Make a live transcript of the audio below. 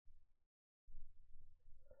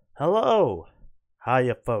Hello! How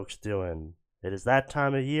you folks doing? It is that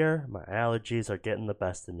time of year. My allergies are getting the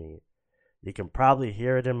best of me. You can probably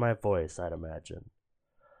hear it in my voice, I'd imagine.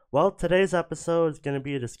 Well, today's episode is going to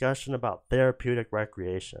be a discussion about therapeutic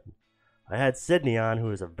recreation. I had Sydney on,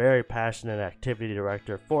 who is a very passionate activity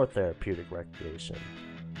director for therapeutic recreation.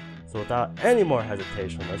 So without any more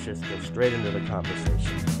hesitation, let's just get straight into the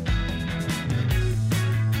conversation.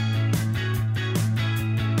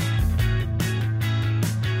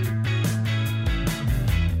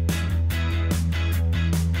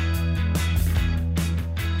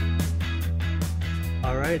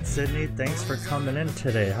 All right, Sydney, thanks for coming in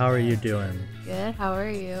today. How are you doing? Good. How are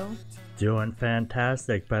you? Doing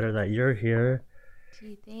fantastic. Better that you're here.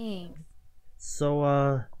 Gee, thanks.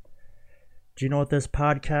 So, do you know what this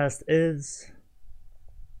podcast is?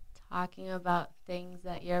 Talking about things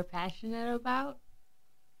that you're passionate about.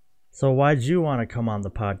 So why'd you want to come on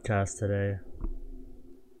the podcast today?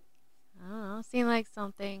 I don't know. Seemed like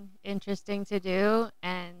something interesting to do,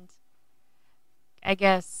 and I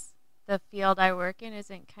guess the field I work in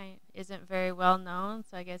isn't very well known.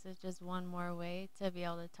 So I guess it's just one more way to be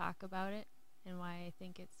able to talk about it and why I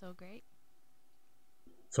think it's so great.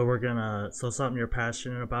 So something you're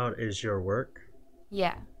passionate about is your work?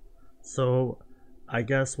 Yeah. So I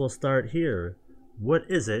guess we'll start here. What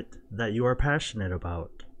is it that you are passionate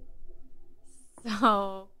about?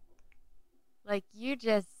 So, like you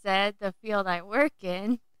just said, the field I work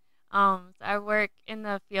in. So I work in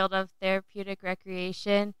the field of therapeutic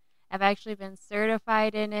recreation. I've actually been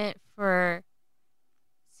certified in it for,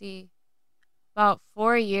 about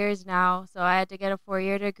 4 years now. So I had to get a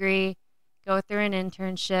 4-year degree, go through an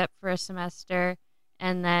internship for a semester,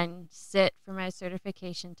 and then sit for my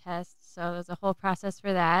certification test. So there's a whole process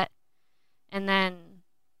for that. And then,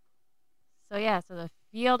 so the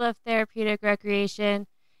field of therapeutic recreation,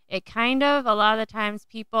 it kind of, a lot of the times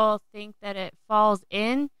people think that it falls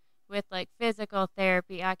in with like physical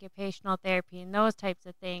therapy, occupational therapy, and those types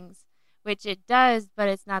of things, which it does, but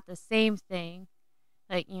it's not the same thing.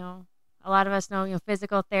 Like, a lot of us know,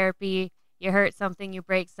 physical therapy, you hurt something, you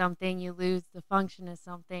break something, you lose the function of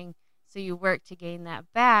something, so you work to gain that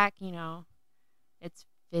back. It's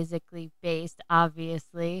physically based,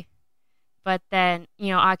 obviously. But then,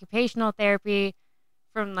 occupational therapy,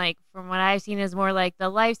 from what I've seen, is more like the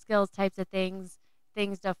life skills types of things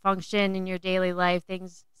to function in your daily life,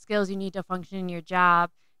 skills you need to function in your job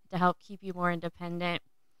to help keep you more independent.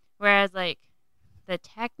 Whereas like the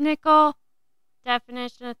technical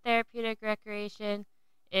definition of therapeutic recreation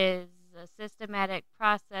is a systematic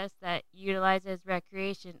process that utilizes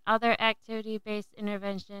recreation, other activity-based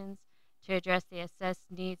interventions to address the assessed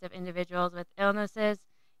needs of individuals with illnesses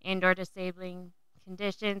and or disabling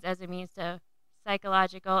conditions as a means to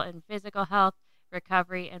psychological and physical health,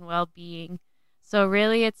 recovery, and well-being. So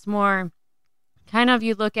really it's more kind of,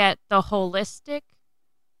 you look at the holistic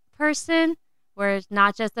person, where it's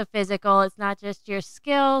not just the physical, it's not just your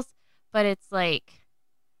skills, but it's like,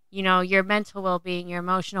 your mental well-being, your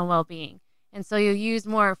emotional well-being. And so you use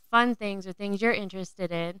more fun things or things you're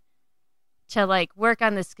interested in to like work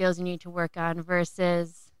on the skills you need to work on,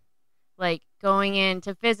 versus like going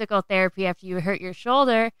into physical therapy after you hurt your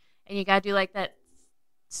shoulder and you got to do like that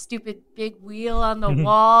stupid big wheel on the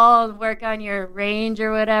wall and work on your range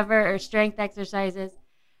or whatever, or strength exercises.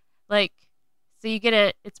 Like, so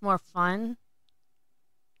it's more fun.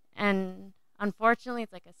 And unfortunately,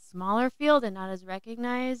 it's like a smaller field and not as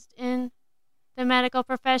recognized in the medical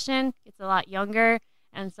profession. It's a lot younger.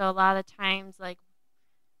 And so a lot of times, like,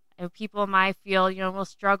 people in my field, will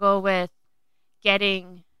struggle with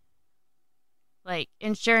getting like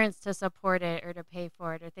insurance to support it or to pay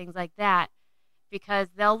for it or things like that, because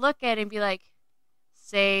they'll look at it and be like,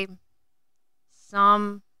 say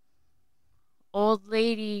some old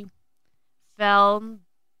lady fell,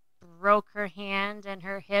 broke her hand and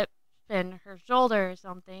her hip and her shoulder or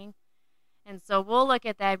something. And so we'll look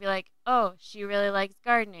at that and be like, oh, she really likes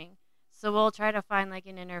gardening. So we'll try to find like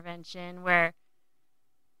an intervention where,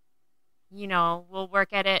 we'll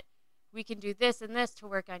work at it. We can do this and this to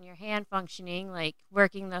work on your hand functioning, like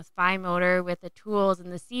working the fine motor with the tools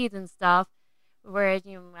and the seeds and stuff. Whereas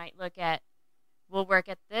you might we'll work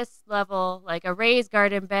at this level, like a raised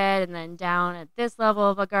garden bed, and then down at this level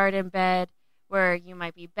of a garden bed, where you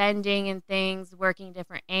might be bending and things, working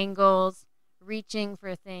different angles, reaching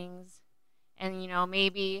for things. And,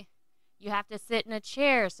 maybe you have to sit in a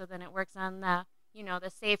chair, so then it works on the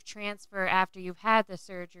safe transfer after you've had the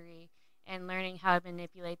surgery, and learning how to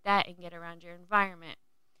manipulate that and get around your environment.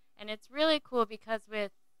 And it's really cool because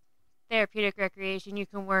with therapeutic recreation, you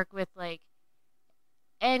can work with like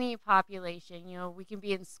any population. We can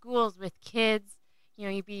be in schools with kids,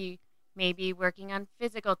 You'd be maybe working on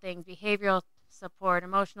physical things, behavioral support,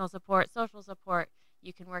 emotional support, social support.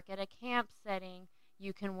 You can work at a camp setting.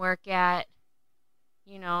 You can work at,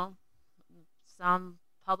 you know, some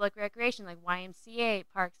public recreation like YMCA,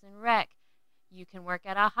 Parks and Rec. You can work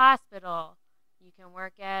at a hospital. You can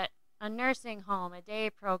work at a nursing home, a day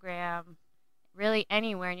program, really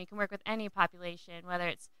anywhere. And you can work with any population, whether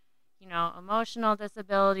it's, emotional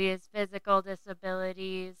disabilities, physical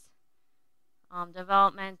disabilities,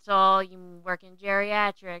 developmental. You can work in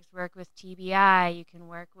geriatrics, work with TBI. You can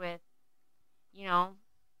work with, you know,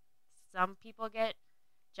 some people get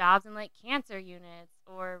jobs in like cancer units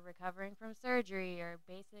or recovering from surgery or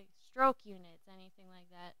basic stroke units, anything like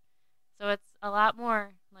that. So it's a lot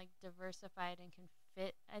more like diversified and can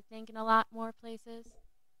fit, I think, in a lot more places.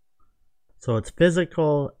 So it's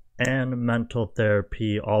physical and mental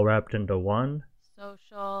therapy all wrapped into one?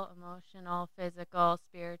 Social, emotional, physical,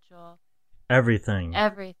 spiritual, Everything.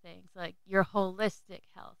 everything. So like your holistic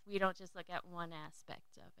health. We don't just look at one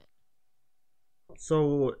aspect of it.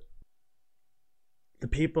 So the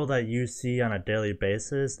people that you see on a daily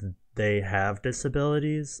basis, they have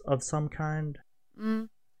disabilities of some kind? Mm.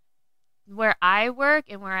 Where I work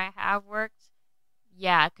and where I have worked,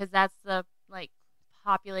 yeah, because that's the like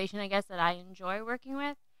population, I guess, that I enjoy working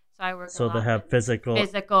with. So I work a So they lot have with physical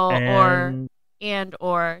and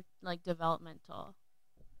or like developmental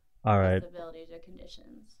all right. disabilities or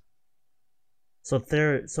conditions. So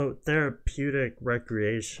therapeutic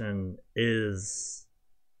recreation is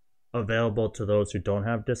available to those who don't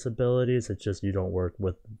have disabilities. It's just you don't work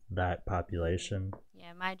with that population.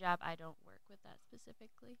 Yeah, my job, I don't work with that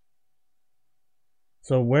specifically.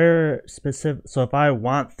 So if I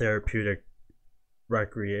want therapeutic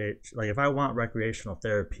recreation, like if I want recreational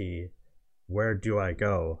therapy, where do I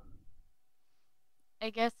go? I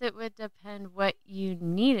guess it would depend what you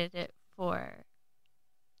needed it for.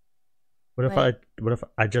 What if Like,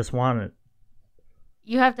 I just want it?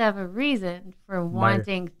 you have to have a reason for My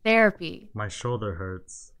wanting therapy. my shoulder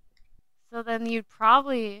hurts. So then you'd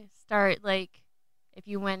probably start like if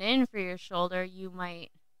you went in for your shoulder, you might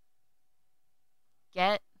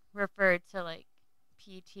get referred to like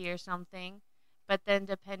PT or something. But then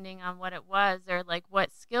depending on what it was or like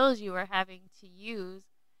what skills you were having to use,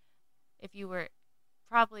 if you were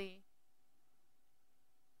probably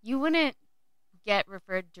you wouldn't get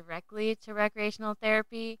referred directly to recreational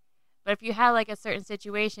therapy. But if you had like a certain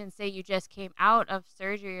situation, say you just came out of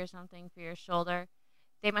surgery or something for your shoulder,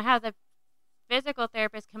 they might have the physical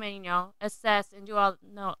therapist come in, assess and do all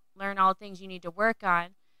no learn all the things you need to work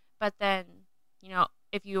on. But then,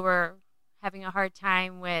 if you were having a hard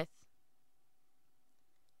time with,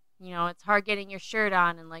 it's hard getting your shirt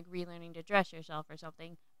on and like relearning to dress yourself or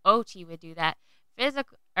something, OT would do that.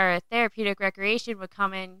 Physical or therapeutic recreation would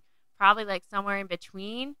come in probably like somewhere in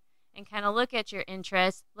between and kind of look at your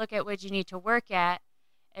interests, look at what you need to work at,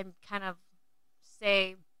 and kind of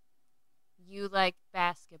say you like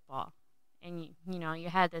basketball and you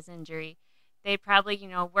had this injury. They'd probably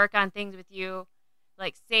work on things with you,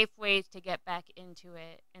 like safe ways to get back into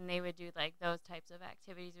it, and they would do like those types of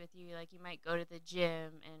activities with you. Like you might go to the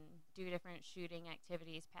gym and do different shooting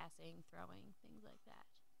activities, passing, throwing, things like that.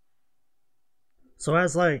 So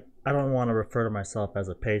as like I don't want to refer to myself as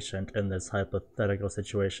a patient in this hypothetical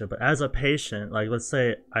situation, but as a patient, like let's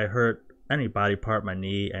say I hurt any body part, my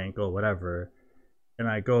knee, ankle, whatever, and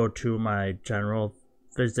I go to my general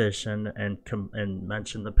physician and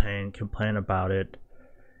mention the pain, complain about it.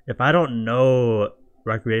 If I don't know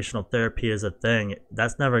recreational therapy is a thing,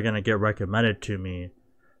 that's never going to get recommended to me.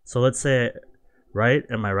 So let's say, right?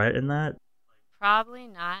 Am I right in that? Probably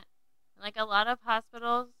not. Like a lot of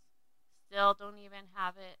hospitals still don't even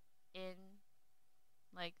have it in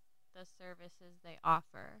like the services they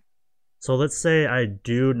offer. So let's say I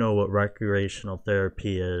do know what recreational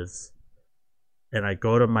therapy is, and I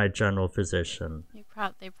go to my general physician,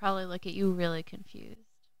 They probably look at you really confused.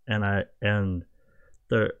 and I and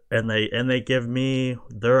they give me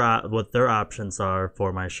what their options are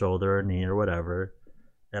for my shoulder or knee or whatever,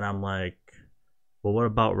 and I'm like, well, what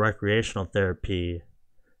about recreational therapy?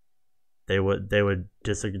 They would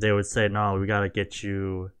disagree. They would say, no, we gotta get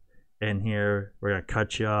you in here. We're gonna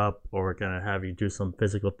cut you up, or we're gonna have you do some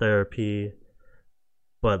physical therapy.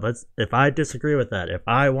 But if I disagree with that, if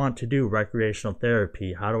I want to do recreational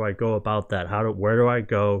therapy, how do I go about that? Where do I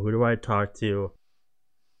go? Who do I talk to?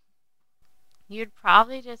 You'd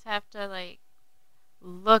probably just have to like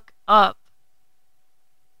look up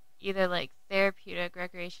either like therapeutic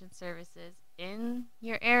recreation services in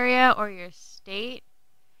your area or your state.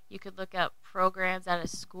 You could look up programs at a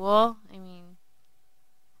school. I mean,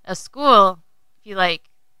 a school, if you like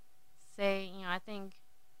say, I think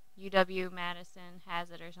UW Madison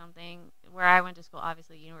has it or something. Where I went to school,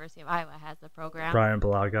 obviously, University of Iowa has the program. Brian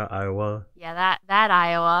Balaga, Iowa. Yeah, that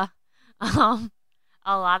Iowa. Um,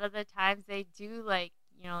 a lot of the times they do like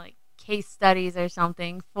like case studies or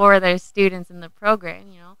something for their students in the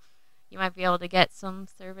program. You might be able to get some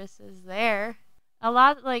services there. A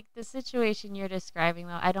lot like the situation you're describing,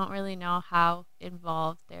 though, I don't really know how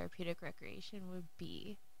involved therapeutic recreation would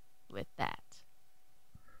be with that.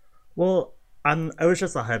 Well, it was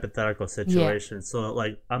just a hypothetical Yeah. situation. So,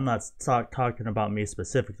 like, I'm not talking about me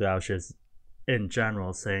specifically. I was just in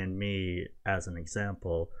general saying me as an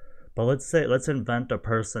example. But let's invent a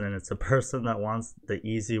person, and it's a person that wants the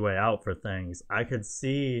easy way out for things. I could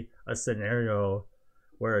see a scenario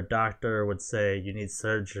where a doctor would say you need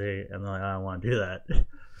surgery, and they're like, I don't want to do that. And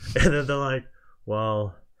then they're like,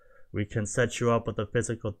 well, we can set you up with a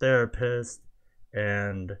physical therapist,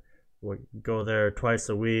 and we'll go there twice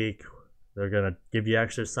a week. They're gonna give you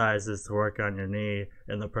exercises to work on your knee,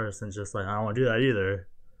 and the person's just like, I don't want to do that either.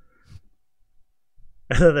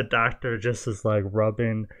 And then the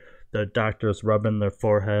doctor's rubbing their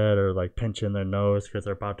forehead or like pinching their nose because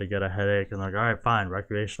they're about to get a headache, and like, all right, fine,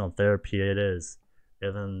 recreational therapy it is.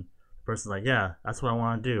 And then the person's like, yeah, that's what I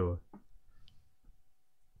want to do.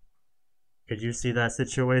 Could you see that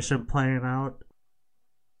situation playing out?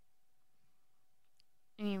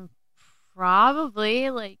 I mean, probably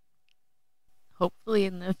like hopefully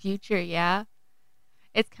in the future, yeah.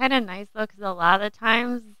 It's kind of nice though, because a lot of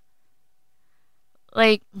times,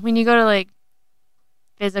 like when you go to like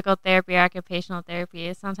physical therapy, occupational therapy,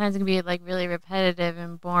 it sometimes can be like really repetitive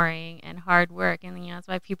and boring and hard work, and that's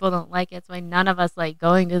why people don't like it. It's why none of us like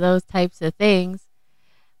going to those types of things.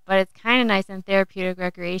 But it's kind of nice in therapeutic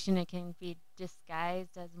recreation. It can be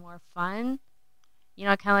disguised as more fun.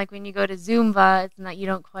 Kind of like when you go to Zumba, it's not you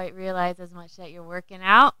don't quite realize as much that you're working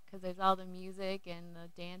out because there's all the music and the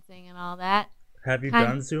dancing and all that. Have you Kind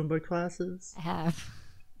done Zumba classes? I have.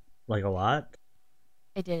 Like a lot?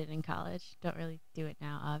 I did it in college. Don't really do it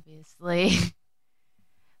now, obviously.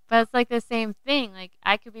 But it's like the same thing. Like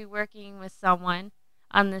I could be working with someone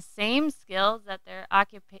on the same skills that they're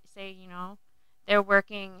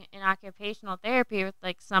working in occupational therapy with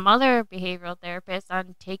like some other behavioral therapist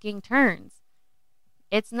on taking turns.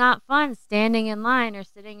 It's not fun standing in line or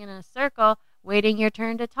sitting in a circle waiting your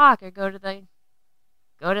turn to talk or go to the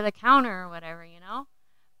counter or whatever.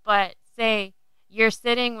 But say you're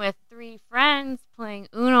sitting with three friends playing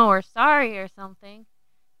Uno or Sorry or something,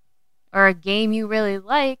 or a game you really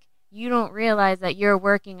like, you don't realize that you're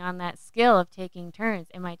working on that skill of taking turns.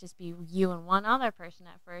 It might just be you and one other person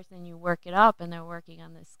at first, and you work it up, and they're working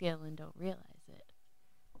on the skill and don't realize it.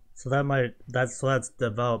 So that's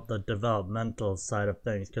develop the developmental side of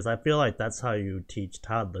things, because I feel like that's how you teach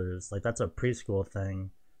toddlers. Like that's a preschool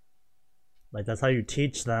thing. Like that's how you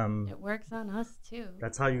teach them. It works on us too.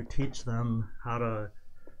 That's how you teach them how to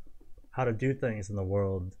do things in the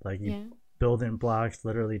world. Like Yeah. building blocks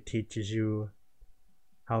literally teaches you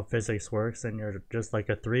how physics works, and you're just like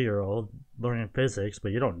a 3-year-old learning physics,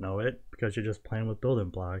 but you don't know it because you're just playing with building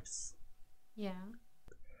blocks. Yeah.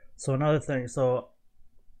 So another thing, so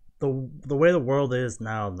the way the world is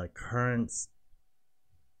now, the current,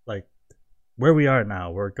 like where we are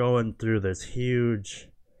now, we're going through this huge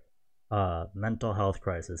mental health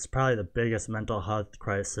crisis, probably the biggest mental health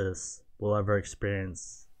crisis we'll ever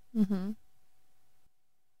experience. Mhm.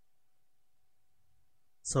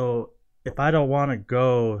 So if I don't want to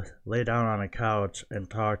go lay down on a couch and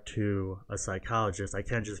talk to a psychologist, I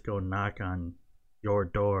can't just go knock on your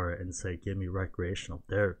door and say, give me recreational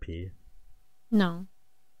therapy. No.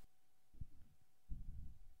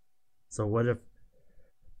 So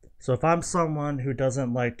if I'm someone who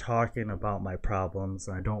doesn't like talking about my problems,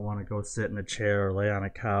 and I don't want to go sit in a chair or lay on a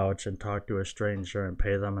couch and talk to a stranger and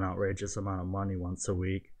pay them an outrageous amount of money once a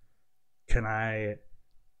week,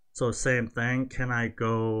 same thing, can I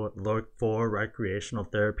go look for recreational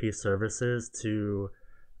therapy services to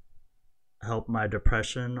help my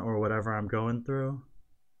depression or whatever I'm going through?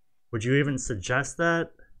 Would you even suggest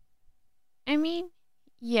that? I mean,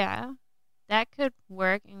 yeah, that could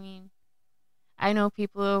work. I mean, I know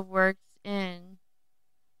people who have worked in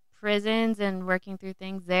prisons and working through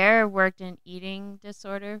things there, worked in eating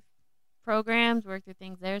disorder programs, worked through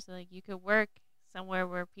things there. So, like, you could work somewhere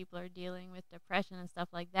where people are dealing with depression and stuff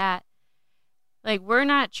like that. Like, we're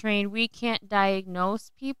not trained. We can't diagnose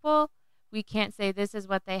people. We can't say this is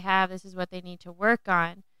what they have, this is what they need to work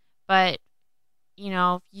on. But, you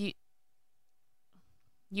would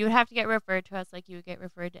have to get referred to us like you would get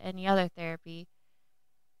referred to any other therapy.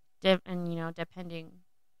 And, depending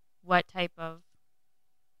what type of,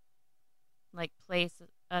 like, place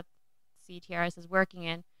CTRS is working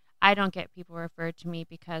in, I don't get people referred to me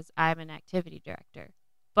because I'm an activity director.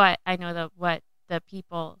 But I know what the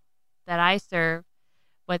people that I serve,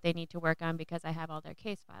 what they need to work on because I have all their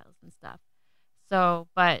case files and stuff. So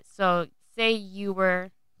say you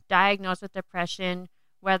were diagnosed with depression,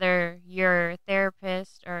 whether your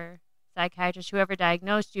therapist or psychiatrist, whoever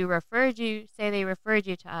diagnosed you, say they referred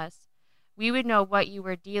you to us, we would know what you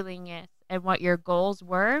were dealing with and what your goals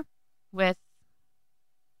were with,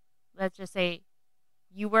 let's just say,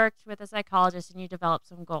 you worked with a psychologist and you developed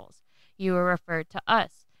some goals. You were referred to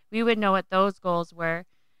us. We would know what those goals were.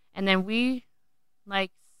 And then we,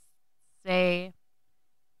 like, say,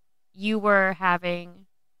 you were having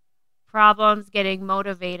problems getting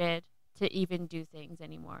motivated to even do things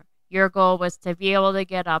anymore. Your goal was to be able to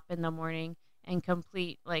get up in the morning and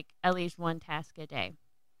complete, like, at least one task a day.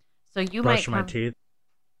 So you might Brushing my come teeth.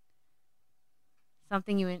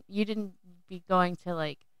 something you didn't be going to,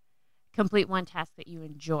 like, complete one task that you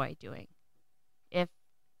enjoy doing. If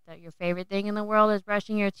your favorite thing in the world is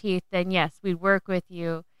brushing your teeth, then yes, we'd work with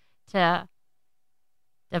you to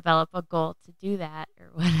develop a goal to do that or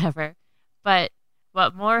whatever. But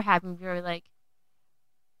what more happened, we were like,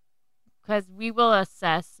 because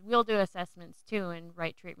we'll do assessments too and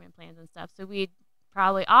write treatment plans and stuff. So we'd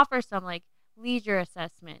probably offer some, like, leisure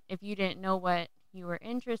assessment. If you didn't know what you were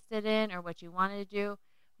interested in or what you wanted to do,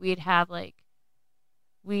 we'd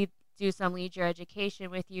do some leisure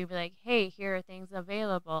education with you, be like, hey, here are things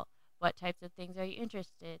available. What types of things are you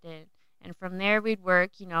interested in? And from there, we'd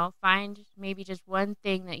work, find maybe just one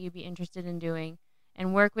thing that you'd be interested in doing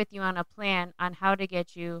and work with you on a plan on how to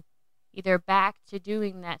get you either back to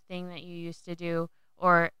doing that thing that you used to do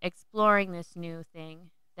or exploring this new thing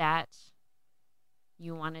that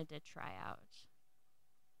you wanted to try out.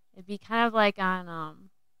 It'd be kind of like on,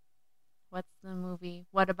 what's the movie?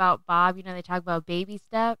 What About Bob? They talk about baby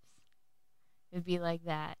steps. It'd be like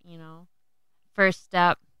that, First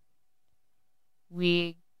step,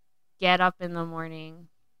 we get up in the morning,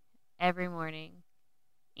 every morning,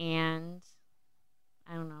 and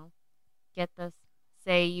I don't know,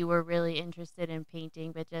 say you were really interested in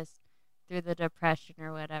painting, but just through the depression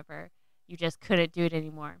or whatever, you just couldn't do it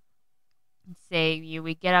anymore.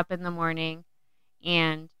 We get up in the morning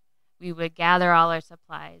and we would gather all our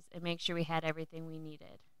supplies and make sure we had everything we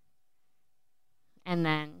needed. And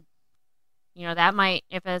then, that might,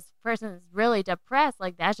 if a person's really depressed,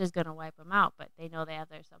 like, that's just going to wipe them out, but they know they have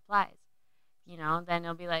their supplies. Then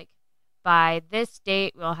it'll be like, by this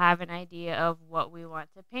date, we'll have an idea of what we want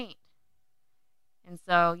to paint. And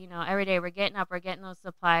so, every day we're getting up, we're getting those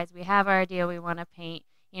supplies. We have our idea we want to paint.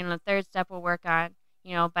 The third step we'll work on,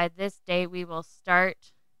 by this date, we'll start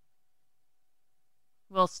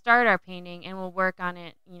our painting and we'll work on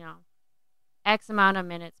it, X amount of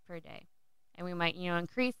minutes per day. And we might,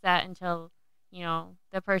 increase that until,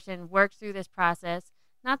 the person works through this process.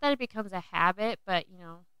 Not that it becomes a habit, but,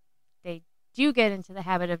 they do get into the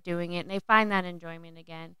habit of doing it and they find that enjoyment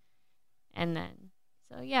again. And then,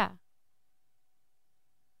 so yeah.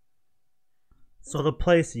 So the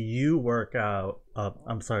place you work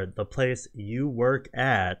the place you work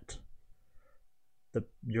at,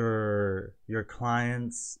 your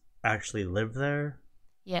clients actually live there?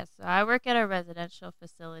 Yes, so I work at a residential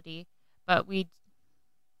facility, but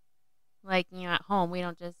at home, we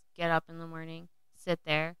don't just get up in the morning, sit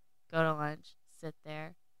there, go to lunch, sit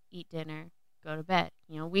there, eat dinner, go to bed.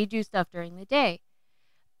 We do stuff during the day.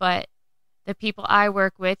 But the people I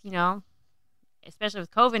work with, especially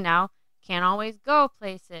with COVID now, can't always go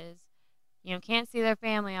places, can't see their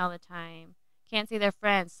family all the time, can't see their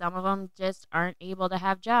friends. Some of them just aren't able to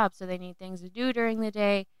have jobs, so they need things to do during the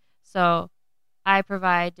day. So I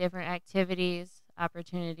provide different activities,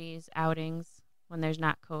 opportunities, outings when there's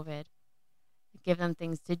not COVID. Give them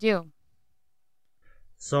things to do.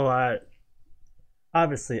 So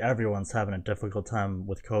obviously everyone's having a difficult time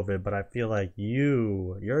with COVID, but I feel like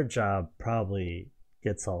your job probably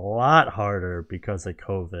gets a lot harder because of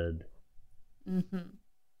COVID. Mm-hmm.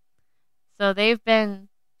 So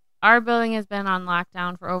our building has been on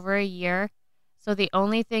lockdown for over a year. So the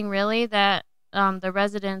only thing really that the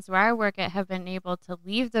residents where I work at have been able to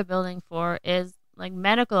leave the building for is, like,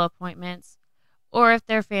 medical appointments, or if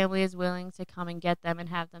their family is willing to come and get them and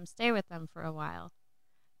have them stay with them for a while.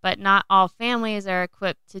 But not all families are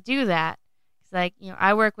equipped to do that. It's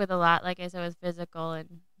I work with a lot, like I said, with physical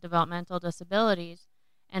and developmental disabilities.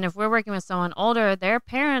 And if we're working with someone older, their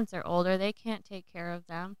parents are older, they can't take care of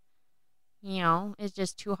them. It's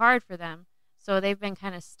just too hard for them. So they've been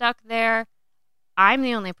kind of stuck there. I'm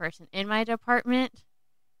the only person in my department.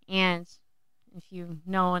 And if you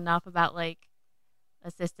know enough about, like,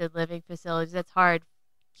 assisted living facilities, it's hard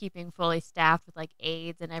keeping fully staffed with like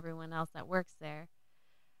aides and everyone else that works there.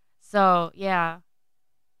 So, yeah,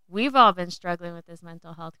 we've all been struggling with this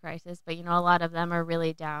mental health crisis, but a lot of them are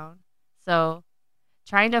really down. So,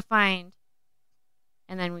 trying to find,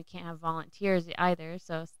 and then we can't have volunteers either,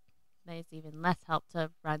 so there's even less help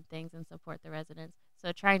to run things and support the residents.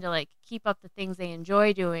 So, trying to like keep up the things they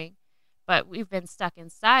enjoy doing, but we've been stuck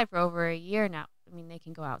inside for over a year now. I mean, they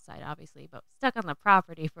can go outside obviously, but stuck on the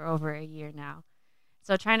property for over a year now.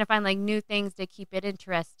 So, trying to find like new things to keep it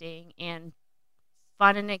interesting and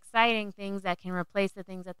fun and exciting things that can replace the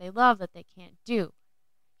things that they love that they can't do.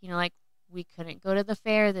 Like we couldn't go to the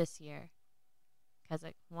fair this year because,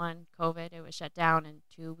 like, one, COVID, it was shut down, and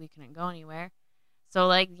two, we couldn't go anywhere. So,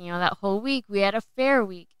 like, that whole week we had a fair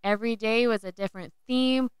week. Every day was a different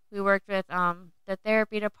theme. We worked with the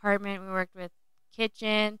therapy department. We worked with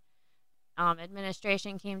kitchen.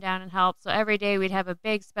 Administration came down and helped. So every day we'd have a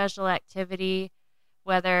big special activity,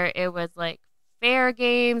 whether it was like fair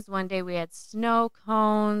games. One day we had snow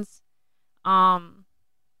cones.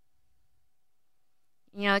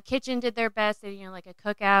 The kitchen did their best. They, like a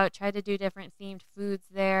cookout, tried to do different themed foods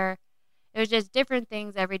there. It was just different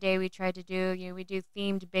things every day we tried to do. We do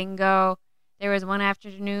themed bingo. There was one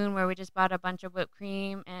afternoon where we just bought a bunch of whipped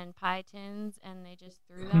cream and pie tins, and they just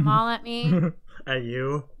threw them all at me. At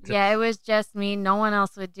you? Yeah, it was just me. No one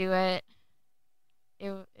else would do it.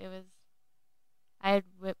 It was. I had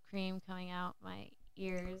whipped cream coming out my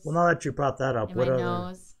ears. Well, now that you brought that up, and my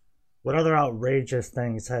nose. What other outrageous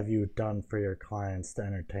things have you done for your clients to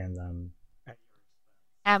entertain them?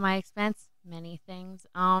 At my expense, many things.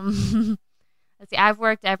 Let's see. I've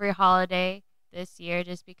worked every holiday this year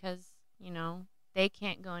just because they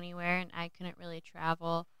can't go anywhere and I couldn't really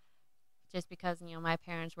travel, just because my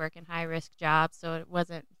parents work in high risk jobs, so it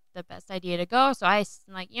wasn't the best idea to go. So I'm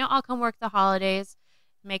like, I'll come work the holidays,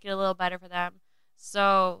 make it a little better for them.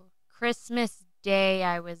 So Christmas Day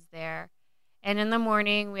I was there, and in the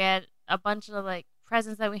morning we had a bunch of like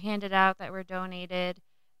presents that we handed out that were donated.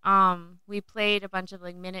 We played a bunch of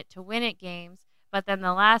like minute to win it games, but then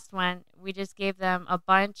the last one we just gave them a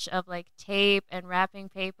bunch of like tape and wrapping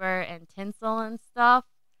paper and tinsel and stuff,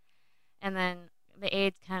 and then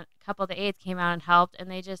a couple of the aides came out and helped, and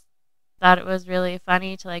they just thought it was really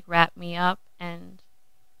funny to like wrap me up, and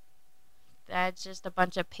that's just a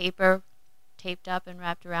bunch of paper taped up and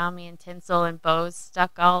wrapped around me and tinsel and bows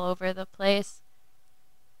stuck all over the place.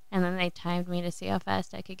 And then they timed me to see how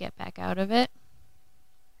fast I could get back out of it.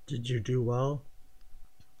 Did you do well?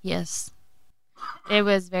 Yes. It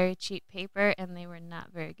was very cheap paper, and they were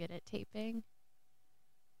not very good at taping.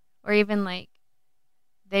 Or even like,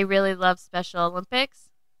 they really love Special Olympics.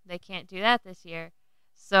 They can't do that this year.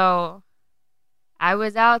 So I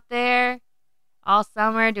was out there all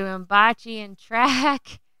summer doing bocce and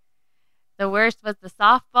track. The worst was the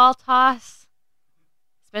softball toss,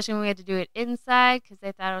 especially when we had to do it inside because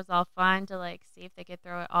they thought it was all fun to like see if they could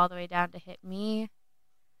throw it all the way down to hit me.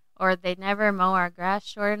 Or they'd never mow our grass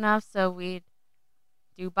short enough, so we'd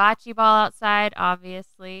do bocce ball outside,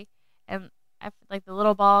 obviously. And like the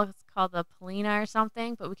little ball is called the Polina or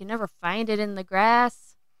something, but we could never find it in the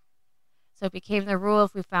grass. So it became the rule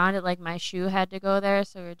if we found it, like my shoe had to go there.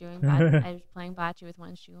 So we were doing bocce. I was playing bocce with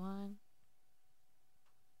one shoe on.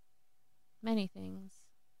 Many things.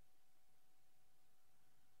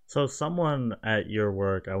 So someone at your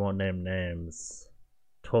work, I won't name names,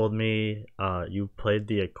 told me you played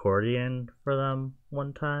the accordion for them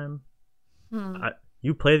one time.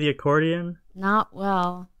 You play the accordion? Not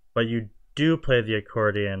well. But you do play the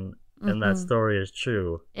accordion, and that story is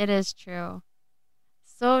true. It is true.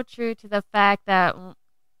 So true to the fact that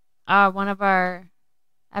one of our,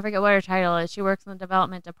 I forget what her title is, she works in the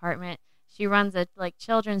development department. She runs a like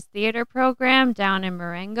children's theater program down in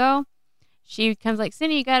Marengo. She comes like,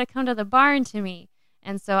 Cindy, you got to come to the barn to me.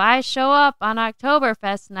 And so I show up on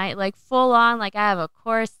Oktoberfest night, like full on, like I have a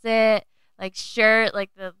corset, like shirt,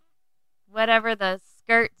 like the whatever the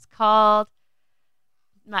skirt's called.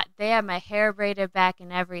 They have my hair braided back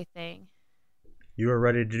and everything. You were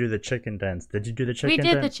ready to do the chicken dance. Did you do the chicken dance?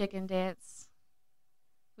 We did the chicken dance.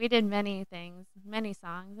 We did many things, many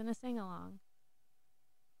songs, and a sing-along.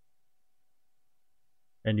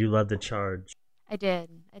 And you led the charge. I did.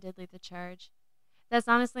 I did lead the charge. That's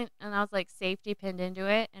honestly, and I was like safety pinned into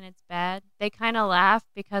it, and it's bad. They kind of laugh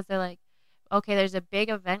because they're like, okay, there's a big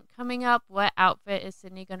event coming up. What outfit is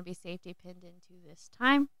Sydney going to be safety pinned into this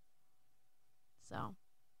time? So.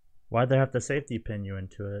 Why'd they have to safety pin you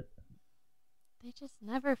into it? They just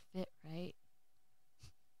never fit right.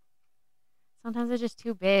 Sometimes they're just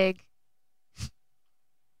too big.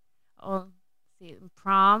 Oh, see,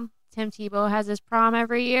 prom. Tim Tebow has his prom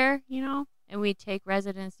every year, and we take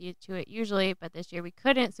residents to it usually, but this year we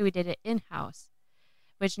couldn't, so we did it in-house,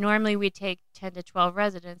 which normally we take 10 to 12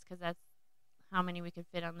 residents because that's how many we could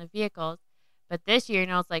fit on the vehicles. But this year,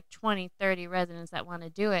 it's like 20, 30 residents that want to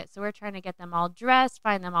do it. So we're trying to get them all dressed,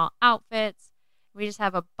 find them all outfits. We just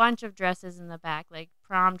have a bunch of dresses in the back, like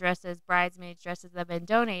prom dresses, bridesmaids dresses that have been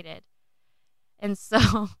donated. And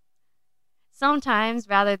so sometimes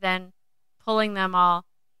rather than pulling them all,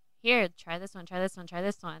 here, try this one, try this one, try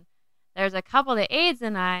this one, there's a couple, the aides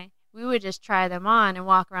and we would just try them on and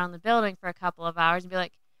walk around the building for a couple of hours and be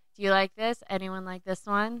like, do you like this? Anyone like this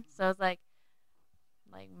one? So it's like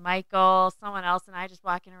Michael, someone else, and I just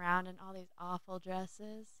walking around in all these awful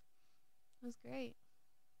dresses. It was great.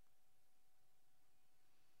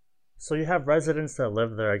 So you have residents that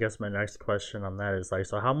live there. I guess my next question on that is like,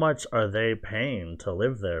 so how much are they paying to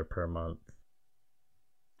live there per month?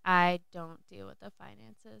 I don't deal with the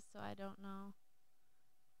finances, so I don't know.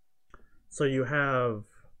 So you have,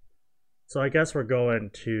 so I guess we're going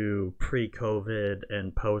to pre-COVID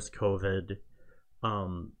and post-COVID.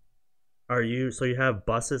 Um, so you have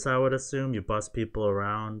buses, I would assume. You bus people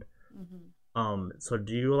around. Mm-hmm. So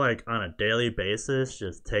do you like on a daily basis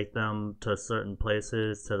just take them to certain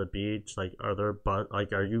places, to the beach? Like,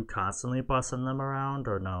 are you constantly bussing them around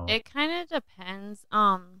or no? It kind of depends.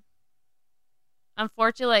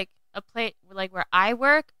 Unfortunately, like a place like where I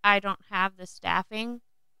work, I don't have the staffing,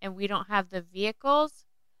 and we don't have the vehicles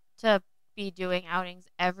to be doing outings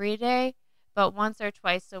every day. But once or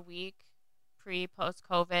twice a week, post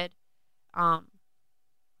COVID,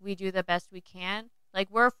 we do the best we can. Like,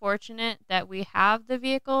 we're fortunate that we have the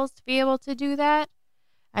vehicles to be able to do that.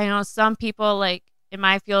 I know some people, like in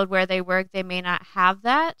my field where they work, they may not have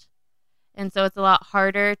that. And so it's a lot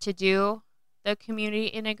harder to do the community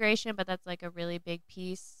integration, but that's like a really big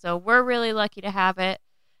piece. So we're really lucky to have it.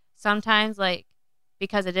 Sometimes, like,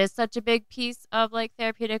 because it is such a big piece of like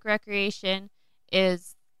therapeutic recreation,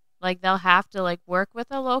 is like they'll have to like work with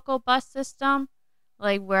a local bus system.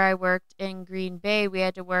 Like where I worked in Green Bay, we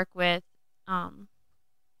had to work with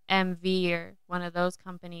MV or one of those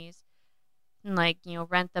companies, and like,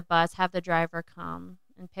 rent the bus, have the driver come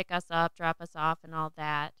and pick us up, drop us off, and all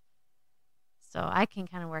that. So I can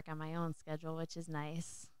kind of work on my own schedule, which is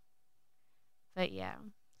nice. But yeah,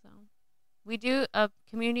 so we do a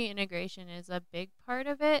community integration is a big part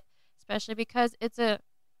of it, especially because it's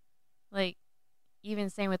like, even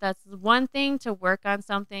same with us, it's one thing to work on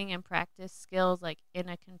something and practice skills like in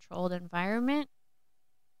a controlled environment,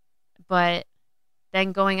 but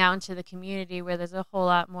then going out into the community where there's a whole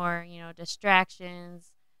lot more,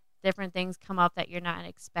 distractions, different things come up that you're not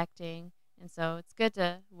expecting. And so it's good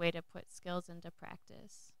way to put skills into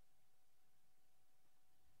practice.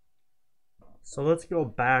 So let's go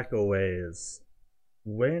back a ways.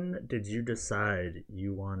 When did you decide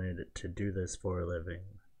you wanted to do this for a living?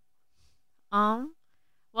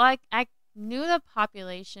 Well, I knew the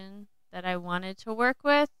population that I wanted to work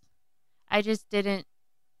with. I just didn't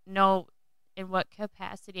know in what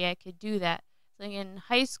capacity I could do that. So in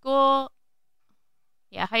high school,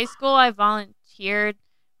 I volunteered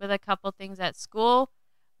with a couple things at school,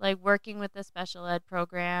 like working with the special ed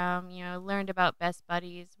program, learned about Best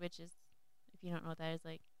Buddies, which is, if you don't know what that is,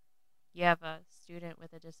 like you have a student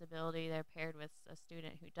with a disability, they're paired with a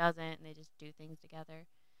student who doesn't, and they just do things together.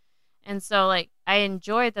 And so, like, I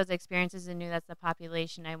enjoyed those experiences and knew that's the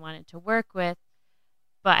population I wanted to work with,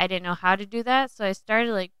 but I didn't know how to do that. So I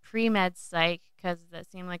started, like, pre-med psych because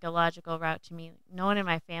that seemed like a logical route to me. No one in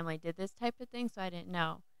my family did this type of thing, so I didn't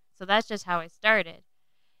know. So that's just how I started.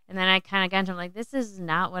 And then I kind of got into, like, this is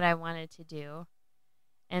not what I wanted to do.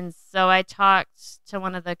 And so I talked to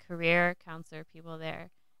one of the career counselor people there,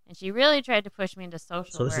 and she really tried to push me into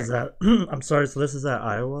social So this work. is at, I'm sorry, so this is at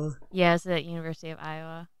Iowa? Yeah, it's at University of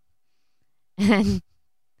Iowa. And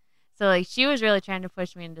so, like, she was really trying to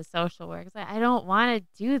push me into social work. Like, I don't want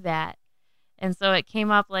to do that. And so it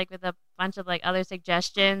came up, like, with a bunch of, like, other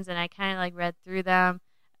suggestions, and I kind of, like, read through them.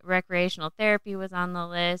 Recreational therapy was on the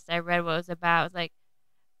list. I read what it was about. I was like,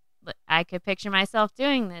 I could picture myself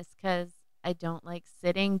doing this because I don't like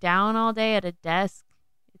sitting down all day at a desk.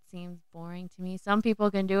 It seems boring to me. Some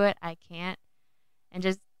people can do it. I can't. And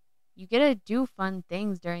just, you get to do fun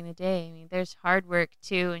things during the day. I mean, there's hard work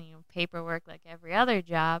too, and paperwork like every other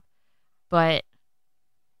job, but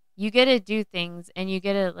you get to do things and you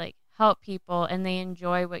get to like help people, and they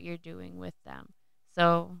enjoy what you're doing with them.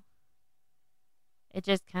 So it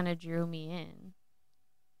just kind of drew me in.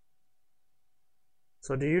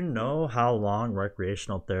 So do you know how long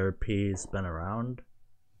recreational therapy's been around?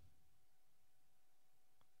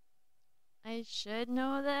 I should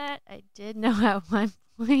know that. I did know at one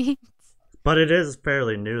point. But it is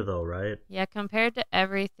fairly new, though, right? Yeah, compared to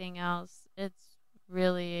everything else, it's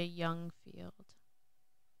really a young field.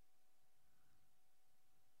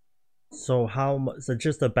 So how much? So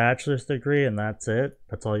just a bachelor's degree and that's it?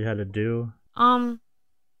 That's all you had to do? Um,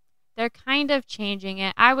 they're kind of changing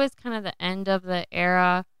it. I was kind of the end of the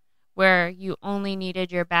era where you only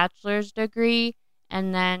needed your bachelor's degree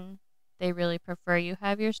and then they really prefer you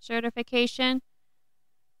have your certification.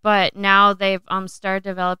 But now they've started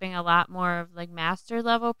developing a lot more of like master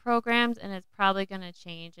level programs, and it's probably going to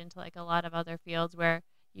change into like a lot of other fields where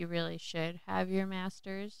you really should have your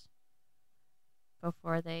masters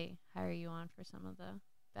before they hire you on for some of the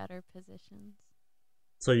better positions.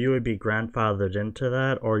 So you would be grandfathered into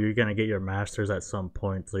that, or you're gonna get your master's at some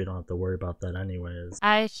point, so you don't have to worry about that anyways.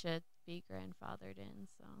 I should be grandfathered in,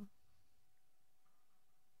 so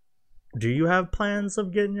Do you have plans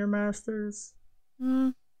of getting your master's?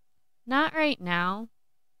 not right now.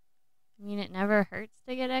 I mean, it never hurts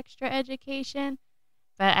to get extra education,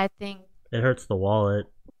 but I think It hurts the wallet.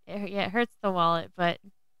 yeah, it hurts the wallet, but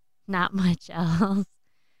not much else.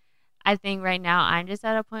 I think right now I'm just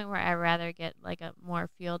at a point where I'd rather get like a more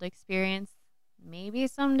field experience. Maybe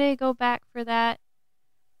someday go back for that,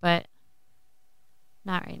 but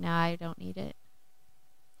not right now. I don't need it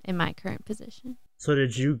in my current position. So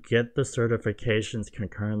did you get the certifications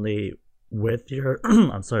concurrently with your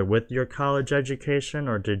I'm sorry, with your college education,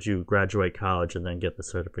 or did you graduate college and then get the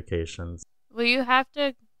certifications? Well, you have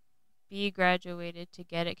to be graduated to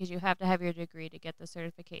get it because you have to have your degree to get the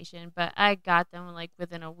certification. But I got them like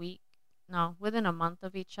within a week, no, within a month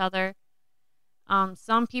of each other.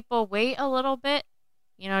 Some people wait a little bit,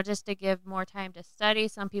 just to give more time to study.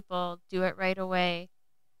 Some people do it right away,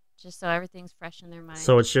 just so everything's fresh in their mind.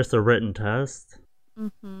 So it's just a written test?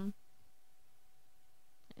 Mm-hmm.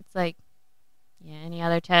 It's like, yeah, any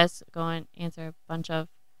other test, go and answer a bunch of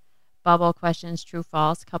bubble questions, true,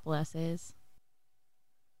 false, couple essays.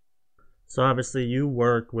 So obviously you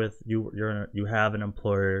work with you have an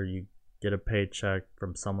employer, you get a paycheck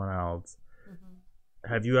from someone else.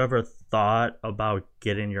 Mm-hmm. Have you ever thought about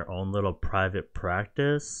getting your own little private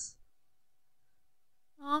practice?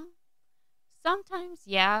 Sometimes,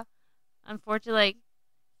 yeah. Unfortunately,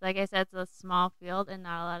 like I said, it's a small field and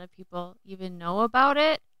not a lot of people even know about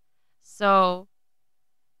it. So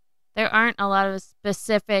there aren't a lot of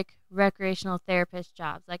specific recreational therapist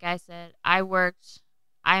jobs. Like I said,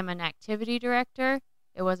 I'm an activity director.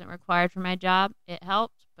 It wasn't required for my job. It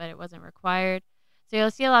helped, but it wasn't required. So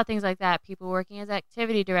you'll see a lot of things like that. People working as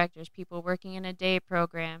activity directors, people working in a day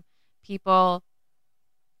program, people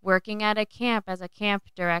working at a camp as a camp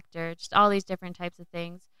director, just all these different types of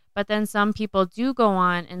things. But then some people do go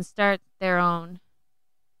on and start their own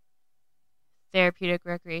therapeutic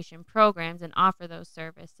recreation programs and offer those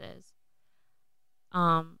services.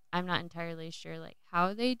 I'm not entirely sure like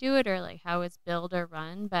how they do it or like how it's billed or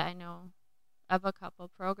run, but I know of a couple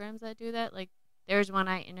programs that do that. Like there's one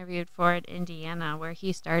I interviewed for in Indiana where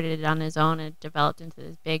he started it on his own and developed into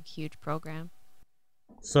this big, huge program.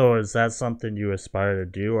 So is that something you aspire to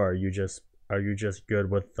do, or are you just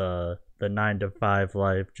good with the 9 to 5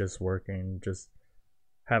 life, just working, just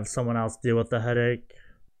have someone else deal with the headache?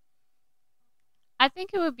 I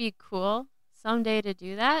think it would be cool someday to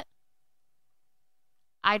do that.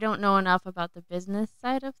 I don't know enough about the business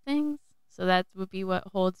side of things, so that would be what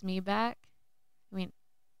holds me back. I mean,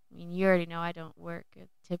 you already know I don't work a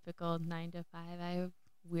typical 9 to 5. I have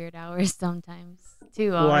weird hours sometimes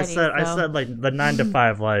too Well, I already. said I So said like the 9 to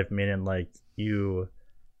 5 life, meaning like you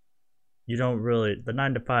don't really, the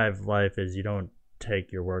 9 to 5 life is you don't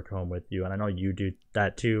take your work home with you, and I know you do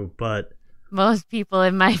that too, but most people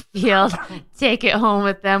in my field take it home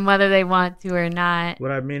with them whether they want to or not.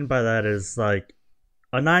 what I mean by that is like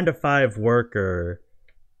a 9 to 5 worker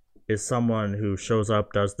is someone who shows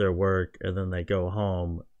up, does their work, and then they go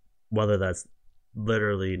home, whether that's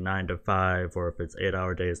literally 9 to 5 or if it's 8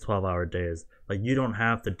 hour days, 12 hour days. Like you don't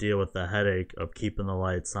have to deal with the headache of keeping the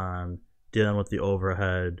lights on, dealing with the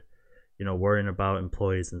overhead, worrying about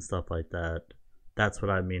employees and stuff like that. That's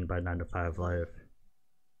what I mean by 9 to 5 life.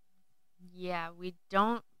 Yeah, we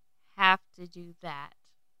don't have to do that,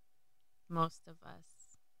 most of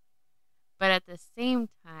us. But at the same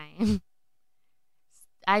time,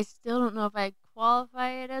 I still don't know if I'd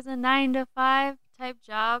qualify it as a 9 to 5 type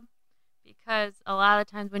job because a lot of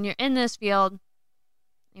times when you're in this field,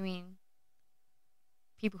 I mean,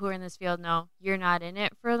 people who are in this field know you're not in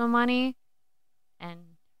it for the money. And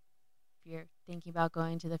if you're thinking about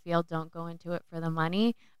going to the field, don't go into it for the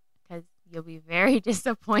money because you'll be very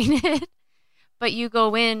disappointed. But you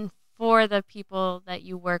go in for the people that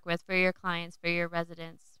you work with, for your clients, for your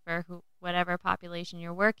residents, for whatever population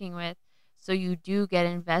you're working with. So you do get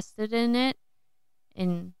invested in it.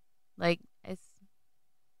 And like, it's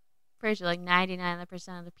pretty sure like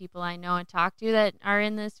 99% of the people I know and talk to that are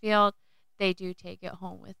in this field, they do take it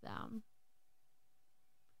home with them.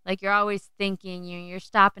 Like you're always thinking, you're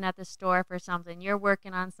stopping at the store for something, you're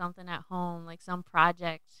working on something at home, like some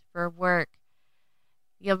project for work.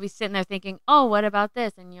 You'll be sitting there thinking, oh, what about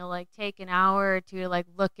this? And you'll like take an hour or two to like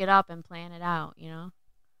look it up and plan it out, you know?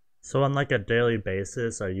 So on like a daily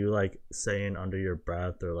basis, are you like saying under your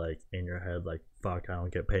breath or like in your head like fuck, I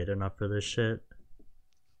don't get paid enough for this shit?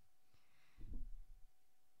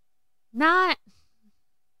 Not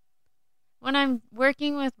when I'm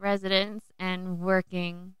working with residents and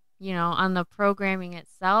working, on the programming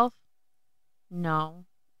itself. No,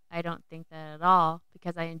 I don't think that at all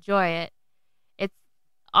because I enjoy it. It's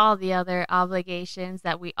all the other obligations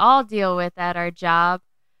that we all deal with at our job,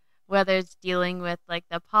 whether it's dealing with like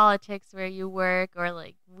the politics where you work or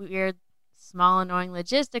like weird, small, annoying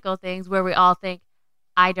logistical things where we all think,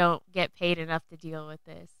 I don't get paid enough to deal with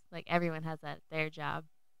this. Like everyone has that their job.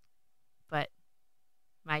 But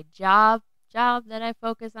my job that I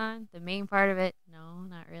focus on, the main part of it, no,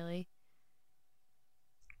 not really.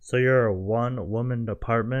 So you're a one woman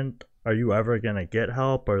department. Are you ever gonna get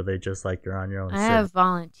help or are they just like you're on your own I city? have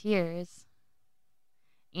volunteers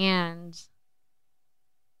and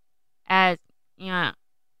as you know,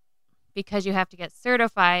 because you have to get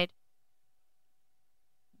certified,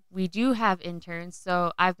 we do have interns.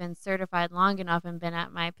 So I've been certified long enough and been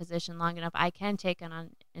at my position long enough. I can take on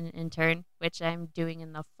an intern, which I'm doing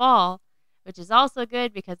in the fall, which is also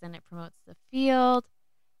good because then it promotes the field.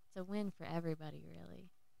 It's a win for everybody, really.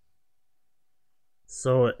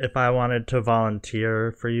 So if I wanted to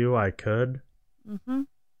volunteer for you, I could. Mm-hmm.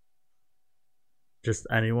 Just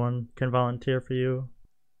anyone can volunteer for you.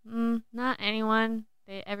 Not anyone.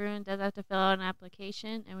 Everyone does have to fill out an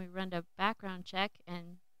application, and we run a background check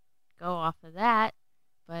and go off of that.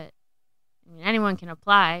 But I mean, anyone can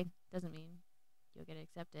apply. Doesn't mean you'll get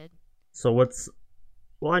accepted. So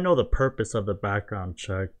well, I know the purpose of the background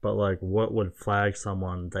check, but like what would flag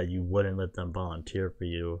someone that you wouldn't let them volunteer for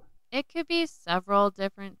you? It could be several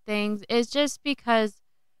different things. It's just because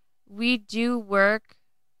we do work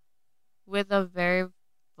with a very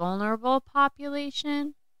vulnerable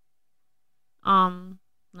population.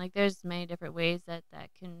 Like there's many different ways that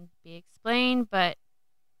can be explained, but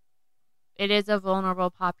it is a vulnerable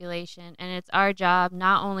population, and it's our job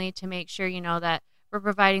not only to make sure, that we're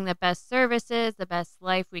providing the best services, the best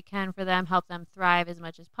life we can for them, help them thrive as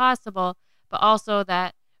much as possible, but also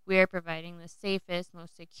that we are providing the safest,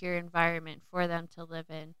 most secure environment for them to live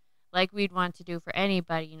in, like we'd want to do for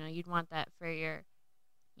anybody. You'd want that for your,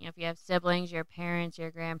 if you have siblings, your parents, your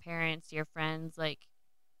grandparents, your friends, like,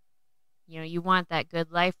 you want that good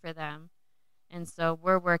life for them. And so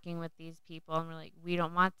we're working with these people, and we're like, we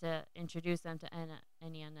don't want to introduce them to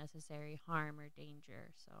any unnecessary harm or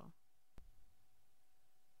danger.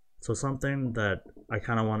 So something that I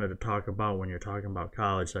kind of wanted to talk about when you're talking about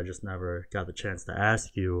college, I just never got the chance to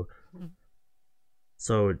ask you.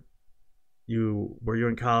 So you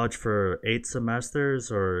in college for 8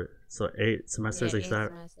 semesters, or so 8 semesters, Yeah, 8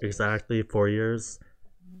 semesters. exactly 4 years.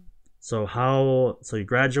 Mhm. So you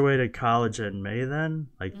graduated college in May then,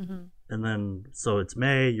 like, Mm-hmm. and then so it's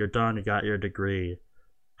May, you're done, you got your degree.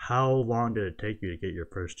 How long did it take you to get your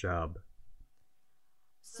first job?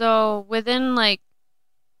 So within like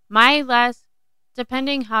my last,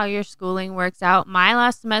 depending how your schooling works out, my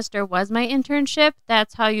last semester was my internship.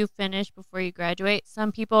 That's how you finish before you graduate.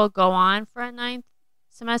 Some people go on for a ninth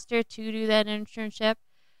semester to do that internship.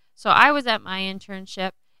 So I was at my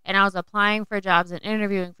internship, and I was applying for jobs and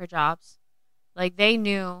interviewing for jobs. Like they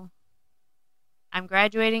knew I'm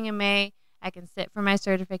graduating in May. I can sit for my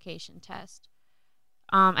certification test.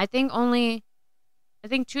 I think I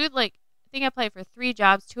applied for 3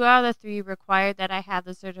 jobs. 2 out of the 3 required that I have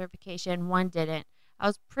the certification. 1 didn't. I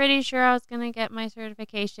was pretty sure I was going to get my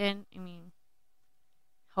certification. I mean,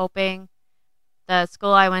 hoping. The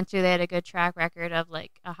school I went to, they had a good track record of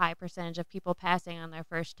like a high percentage of people passing on their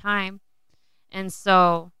first time. And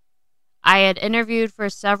so I had interviewed for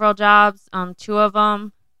several jobs. 2 of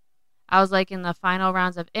them I was like in the final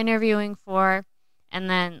rounds of interviewing for. And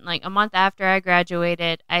then like a month after I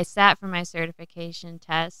graduated, I sat for my certification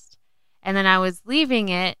test. And then I was leaving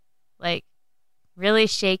it like really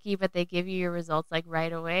shaky, but they give you your results like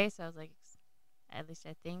right away. So I was like, at least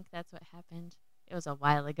I think that's what happened. It was a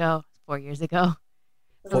while ago, 4 years ago.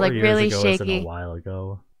 It was Four like years really ago isn't a shaky. while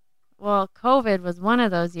ago. Well, COVID was one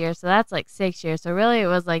of those years, so that's like 6 years. So really, it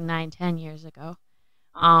was like 9, 10 years ago.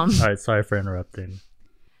 All right, sorry for interrupting.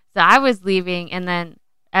 So I was leaving, and then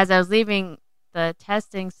as I was leaving, the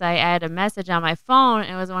testing site, I had a message on my phone.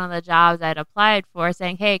 It was one of the jobs I'd applied for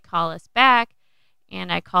saying, hey, call us back.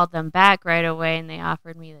 And I called them back right away and they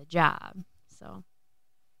offered me the job. So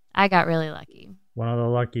I got really lucky. One of the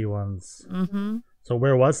lucky ones. Mm-hmm. So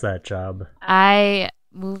where was that job? I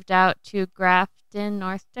moved out to Grafton,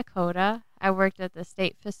 North Dakota. I worked at the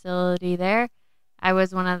state facility there. I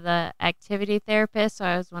was one of the activity therapists, so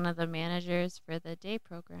I was one of the managers for the day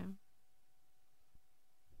program.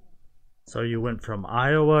 So you went from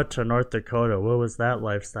Iowa to North Dakota. What was that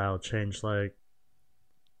lifestyle change like?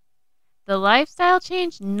 The lifestyle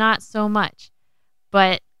change, not so much.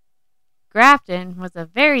 But Grafton was a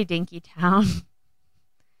very dinky town.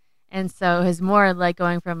 And so it was more like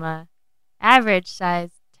going from a average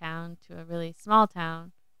sized town to a really small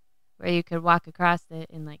town where you could walk across it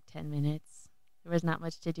in like 10 minutes. There was not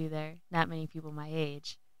much to do there. Not many people my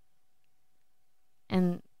age.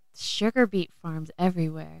 And sugar beet farms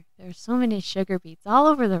everywhere. There were so many sugar beets all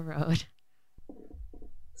over the road.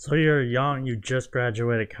 So you're young, you just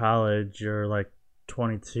graduated college, you're like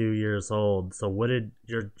 22 years old. So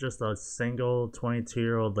you're just a single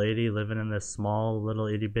 22-year-old lady living in this small little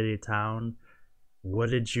itty bitty town. What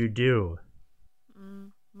did you do?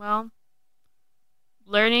 Well,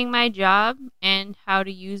 learning my job and how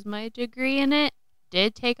to use my degree in it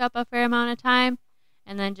did take up a fair amount of time.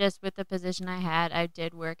 And then just with the position I had, I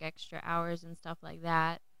did work extra hours and stuff like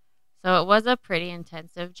that. So it was a pretty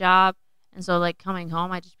intensive job. And so, like, coming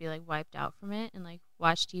home, I'd just be, like, wiped out from it and, like,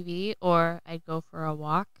 watch TV, or I'd go for a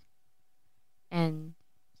walk. And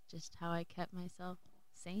just how I kept myself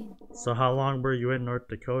sane. So how long were you in North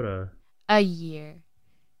Dakota? A year.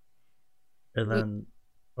 And then,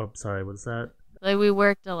 sorry, what's that? Like, we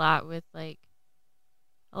worked a lot with, like,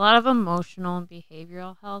 a lot of emotional and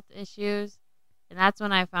behavioral health issues. And that's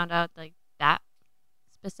when I found out, like, that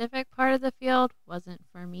specific part of the field wasn't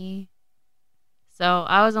for me. So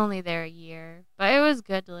I was only there a year, but it was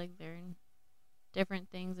good to like learn different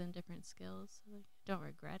things and different skills. So, like, don't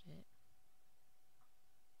regret it.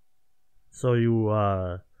 So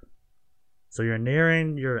so you're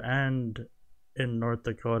nearing your end in North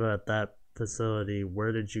Dakota at that facility.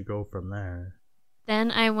 Where did you go from there?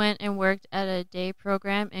 Then I went and worked at a day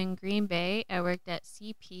program in Green Bay. I worked at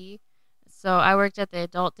CP. So I worked at the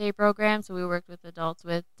adult day program. So we worked with adults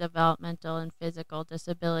with developmental and physical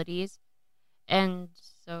disabilities. And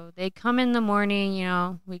so they come in the morning,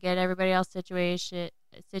 we get everybody else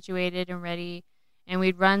situated and ready.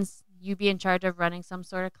 And you'd be in charge of running some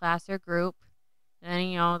sort of class or group. And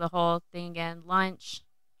then, the whole thing again, lunch,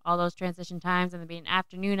 all those transition times, and there'd be an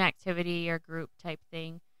afternoon activity or group type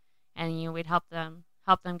thing. And, we'd help them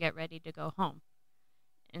get ready to go home.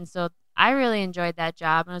 And so I really enjoyed that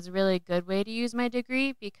job. And it was a really good way to use my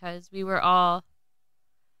degree because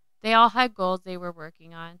they all had goals they were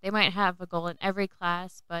working on. They might have a goal in every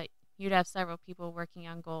class, but you'd have several people working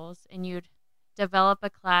on goals, and you'd develop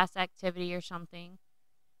a class activity or something.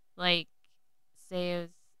 Like, say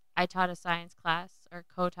I taught a science class or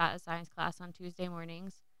co-taught a science class on Tuesday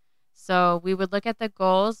mornings. So we would look at the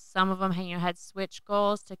goals. Some of them had switch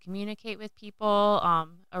goals to communicate with people,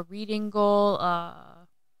 a reading goal,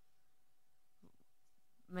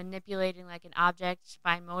 manipulating like an object,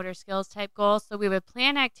 fine motor skills type goals. So we would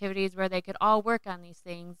plan activities where they could all work on these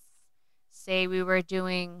things. Say we were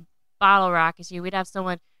doing bottle rockets, we'd have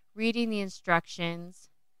someone reading the instructions,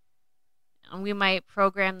 and we might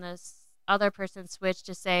program this other person's switch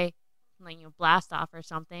to say, like, blast off or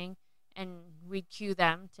something, and we'd cue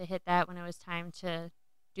them to hit that when it was time to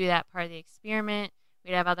do that part of the experiment.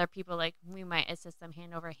 We'd have other people, like, we might assist them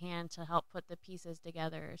hand over hand to help put the pieces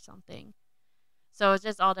together or something. So it's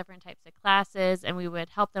just all different types of classes, and we would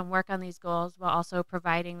help them work on these goals while also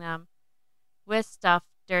providing them with stuff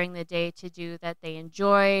during the day to do that they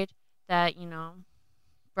enjoyed, that,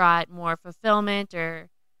 brought more fulfillment or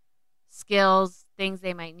skills, things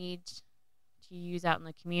they might need to use out in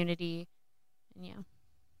the community. And yeah.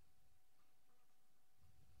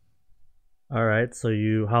 All right, so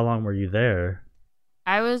how long were you there?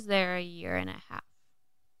 I was there a year and a half.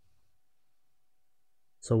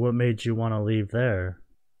 So what made you want to leave there?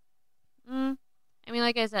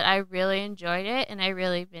 Like I said, I really enjoyed it and I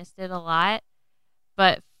really missed it a lot.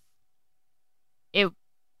 But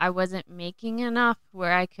I wasn't making enough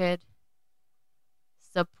where I could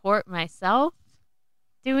support myself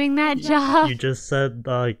doing that job. You just said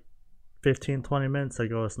like 15, 20 minutes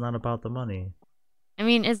ago it's not about the money.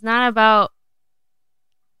 It's not about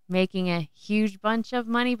making a huge bunch of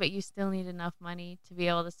money, but you still need enough money to be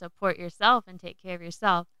able to support yourself and take care of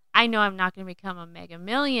yourself. I know I'm not going to become a mega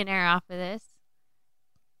millionaire off of this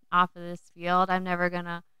field. I'm never going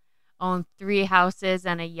to own 3 houses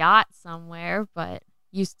and a yacht somewhere, but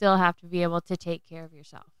you still have to be able to take care of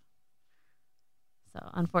yourself. So,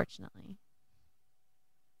 unfortunately.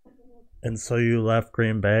 And so you left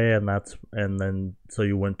Green Bay, and then so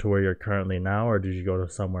you went to where you're currently now, or did you go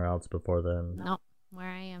to somewhere else before then? Nope, where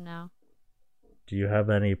I am now. Do you have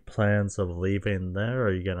any plans of leaving there? Or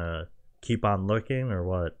are you gonna keep on looking, or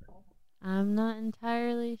what? I'm not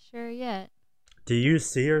entirely sure yet. Do you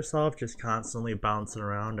see yourself just constantly bouncing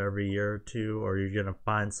around every year or two, or are you gonna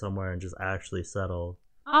find somewhere and just actually settle?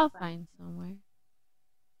 I'll find somewhere.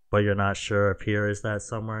 But you're not sure if here is that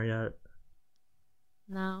somewhere yet?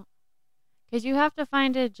 No. Because you have to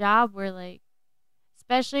find a job where, like,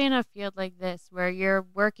 especially in a field like this where you're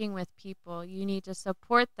working with people, you need to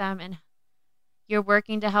support them and you're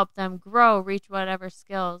working to help them grow, reach whatever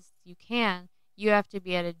skills you can. You have to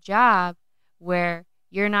be at a job where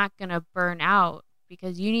you're not going to burn out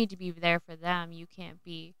because you need to be there for them. You can't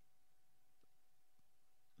be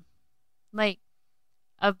like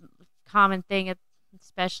a common thing,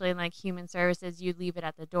 especially in like human services, you leave it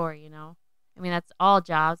at the door, you know? I mean, that's all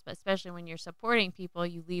jobs, but especially when you're supporting people,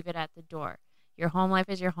 you leave it at the door. Your home life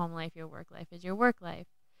is your home life, your work life is your work life.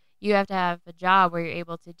 You have to have a job where you're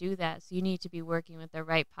able to do that. So you need to be working with the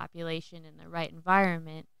right population and the right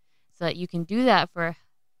environment so that you can do that for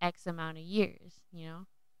X amount of years, you know?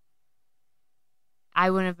 I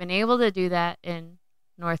wouldn't have been able to do that in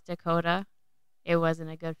North Dakota. It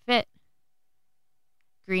wasn't a good fit.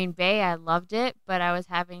 Green Bay, I loved it, but I was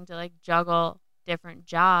having to like juggle different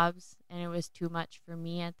jobs and it was too much for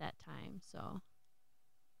me at that time.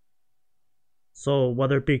 So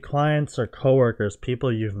whether it be clients or coworkers,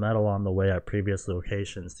 people you've met along the way at previous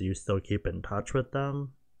locations, do you still keep in touch with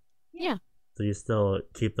them? Yeah. Do you still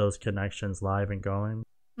keep those connections live and going?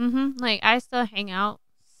 Like I still hang out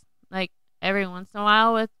like every once in a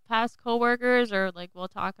while with past coworkers or like we'll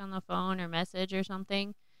talk on the phone or message or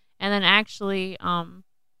something. And then actually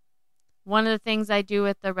one of the things I do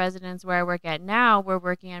with the residents where I work at now, we're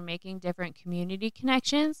working on making different community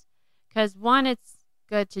connections because one, it's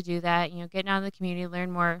good to do that, you know, get out of the community,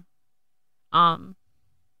 learn more,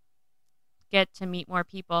 get to meet more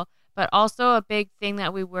people. But also a big thing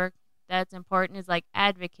that we work that's important is like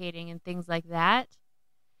advocating and things like that.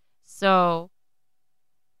 So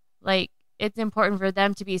like it's important for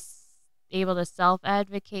them to be able to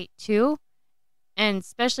self-advocate too. And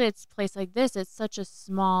especially it's a place like this, it's such a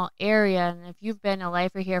small area. And if you've been a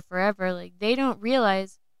lifer here forever, like they don't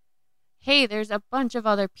realize, hey, there's a bunch of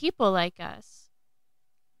other people like us.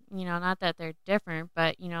 You know, not that they're different,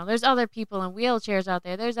 but, you know, there's other people in wheelchairs out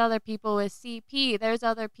there. There's other people with CP. There's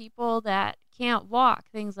other people that can't walk,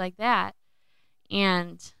 things like that.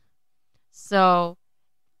 And so,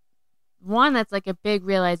 one, that's like a big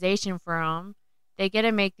realization for them. They get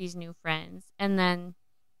to make these new friends. And then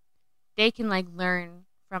they can like learn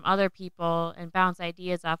from other people and bounce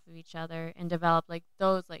ideas off of each other and develop like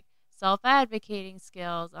those like self-advocating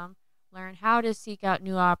skills, learn how to seek out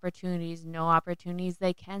new opportunities, no opportunities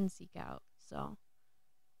they can seek out. So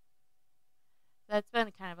that's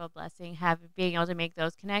been kind of a blessing, being able to make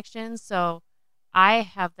those connections. So I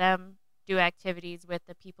have them do activities with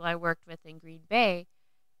the people I worked with in Green Bay.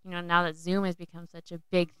 You know, now that Zoom has become such a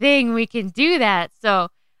big thing, we can do that. So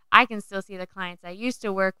I can still see the clients I used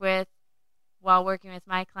to work with while working with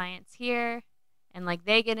my clients here, and like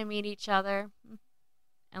they get to meet each other.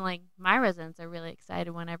 And like my residents are really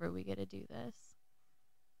excited whenever we get to do this.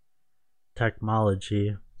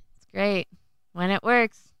 Technology. It's great when it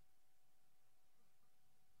works.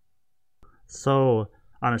 So,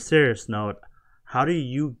 on a serious note, how do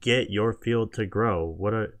you get your field to grow?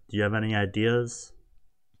 Do you have any ideas?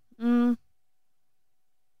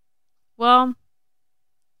 Well,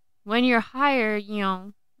 when you're hired, you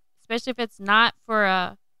know, especially if it's not for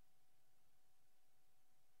a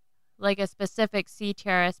specific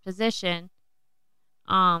CTRS position,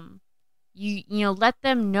 you know, let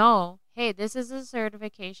them know, hey, this is a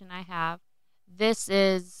certification I have. This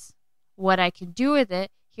is what I can do with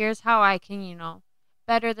it. Here's how I can, you know,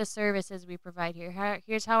 better the services we provide here.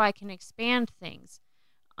 Here's how I can expand things.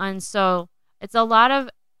 And so it's a lot of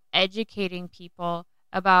educating people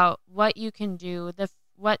about what you can do,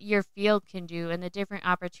 what your field can do, and the different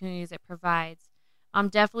opportunities it provides.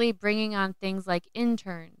 Definitely bringing on things like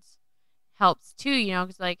interns helps too, you know,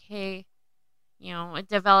 because like, hey, you know, it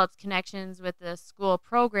develops connections with the school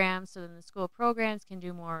programs, so then the school programs can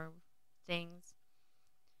do more things.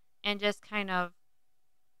 And just kind of,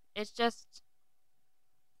 it's just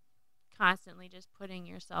constantly just putting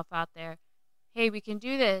yourself out there. Hey, we can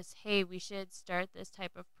do this. Hey, we should start this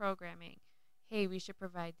type of programming. Hey, we should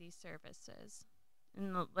provide these services.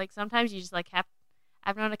 And like sometimes you just like have,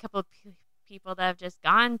 I've known a couple of people that have just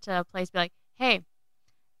gone to a place, be like, hey,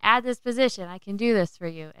 add this position. I can do this for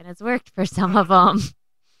you. And it's worked for some of them.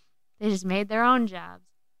 They just made their own jobs.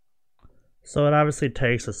 So it obviously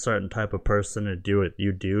takes a certain type of person to do what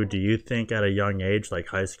you do. Do you think at a young age, like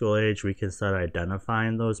high school age, we can start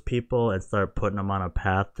identifying those people and start putting them on a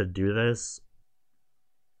path to do this?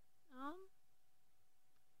 Um,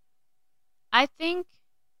 I think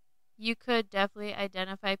you could definitely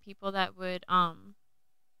identify people that would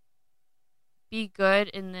be good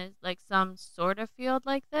in this, like some sort of field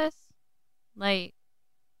like this. Like,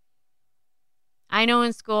 I know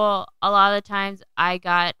in school a lot of the times I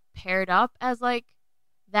got paired up as like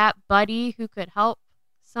that buddy who could help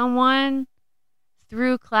someone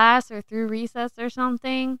through class or through recess or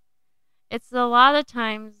something. It's a lot of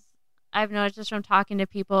times I've noticed just from talking to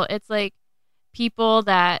people, it's like people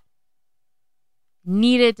that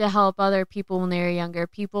needed to help other people when they were younger,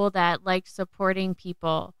 people that like supporting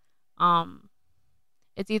people. Um,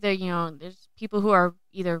 it's either, there's people who are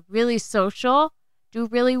either really social, do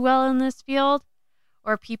really well in this field,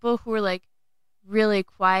 or people who are like really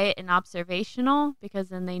quiet and observational because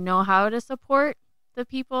then they know how to support the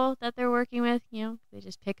people that they're working with, they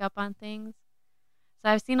just pick up on things. So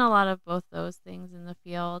I've seen a lot of both those things in the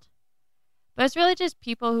field. But it's really just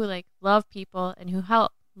people who like love people and who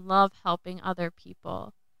love helping other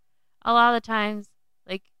people. A lot of the times,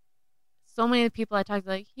 like so many of the people I talk to,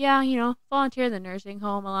 like, yeah, volunteered in the nursing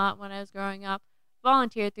home a lot when I was growing up,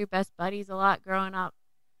 volunteered through Best Buddies a lot growing up.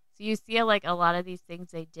 So you see like a lot of these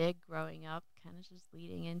things they did growing up kind of just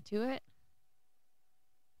leading into it.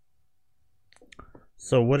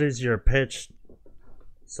 So what is your pitch?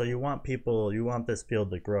 So you want this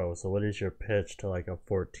field to grow. So what is your pitch to like a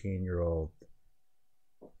 14-year-old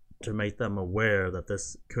to make them aware that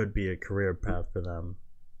this could be a career path for them?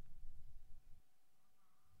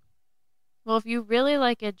 Well, if you really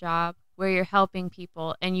like a job where you're helping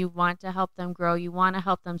people and you want to help them grow, you want to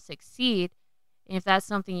help them succeed, and if that's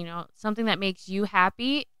something, something that makes you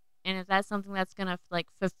happy, and if that's something that's going to like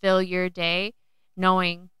fulfill your day,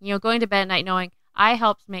 knowing, going to bed at night knowing I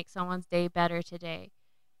helped make someone's day better today,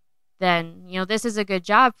 then, this is a good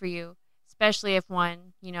job for you, especially if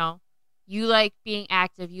one, you like being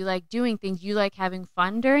active, you like doing things, you like having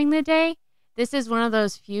fun during the day. This is one of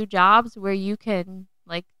those few jobs where you can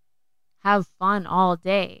like have fun all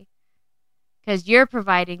day because you're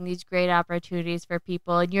providing these great opportunities for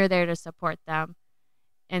people and you're there to support them.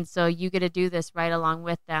 And so you get to do this right along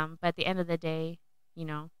with them. But at the end of the day,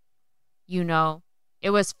 it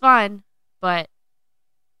was fun, but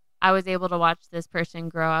I was able to watch this person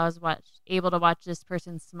grow. I was able to watch this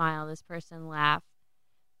person smile, this person laugh,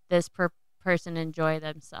 this person enjoy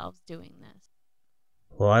themselves doing this.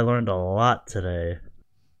 Well, I learned a lot today.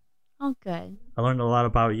 Oh, good. I learned a lot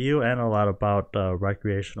about you and a lot about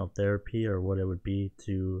recreational therapy, or what it would be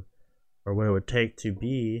to, or what it would take to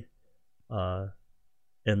be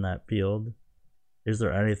in that field. Is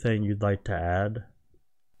there anything you'd like to add?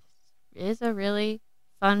 It is a really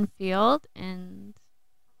fun field, and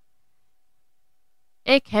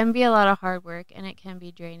it can be a lot of hard work and it can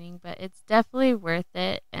be draining, but it's definitely worth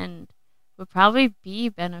it and would probably be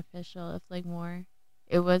beneficial if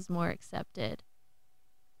it was more accepted.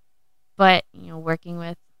 But, working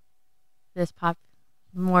with this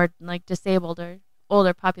more like disabled or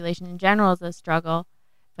older population in general is a struggle,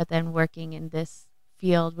 but then working in this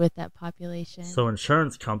field with that population. So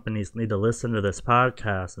insurance companies need to listen to this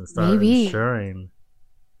podcast and start insuring.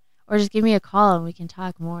 Or just give me a call and we can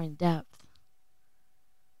talk more in depth.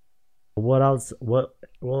 What else? Well,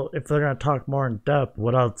 if they're going to talk more in depth,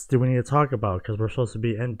 what else do we need to talk about? Because we're supposed to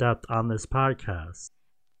be in depth on this podcast.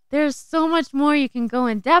 There's so much more you can go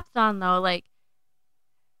in depth on, though. Like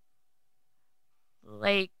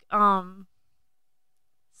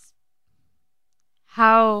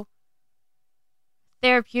how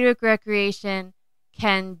therapeutic recreation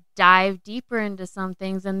can dive deeper into some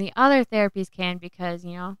things than the other therapies can because,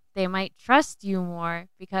 they might trust you more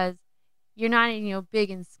because you're not, big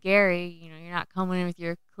and scary. You're not coming in with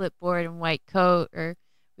your clipboard and white coat or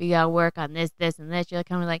we got to work on this, this, and this. You're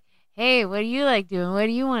coming like, hey, what do you like doing? What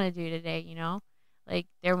do you want to do today? Like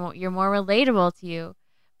you're more relatable to you.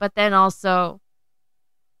 But then also,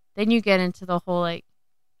 then you get into the whole, like,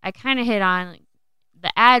 I kind of hit on like,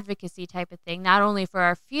 the advocacy type of thing, not only for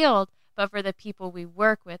our field, but for the people we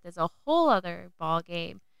work with is a whole other ball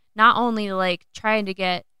game. Not only like trying to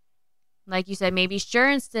get, like you said, maybe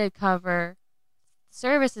insurance to cover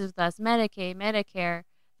services with us, Medicaid, Medicare,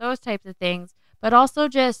 those types of things, but also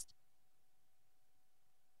just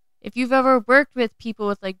if you've ever worked with people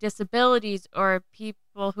with like disabilities or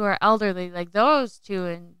people who are elderly, like those two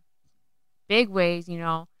and big ways,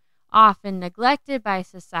 often neglected by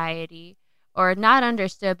society or not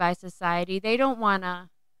understood by society. They don't want to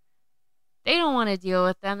deal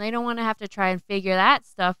with them. They don't want to have to try and figure that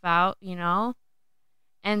stuff out.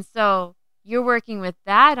 And so you're working with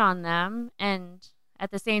that on them and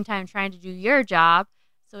at the same time trying to do your job.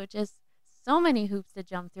 So it just so many hoops to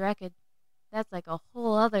jump through. That's like a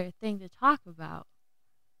whole other thing to talk about.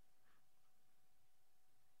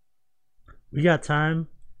 We got time.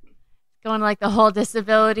 Going like the whole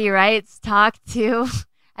disability rights talk too.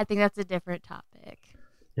 I think that's a different topic.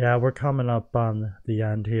 Yeah, we're coming up on the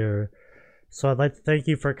end here. So I'd like to thank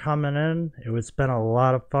you for coming in. It's been a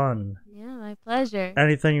lot of fun. Yeah, my pleasure.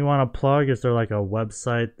 Anything you want to plug? Is there like a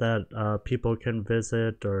website that people can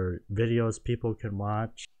visit or videos people can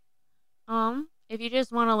watch? If you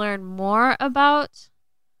just want to learn more about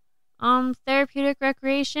therapeutic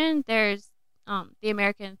recreation, there's the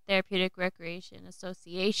American Therapeutic Recreation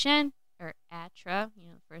Association, or ATRA,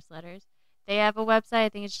 first letters. They have a website. I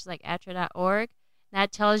think it's just like atra.org.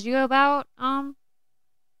 That tells you about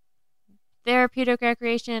therapeutic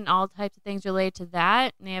recreation, all types of things related to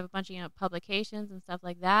that. And they have a bunch of publications and stuff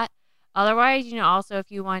like that. Otherwise, also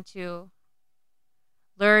if you want to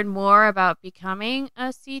learn more about becoming a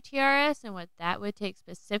CTRS and what that would take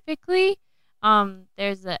specifically,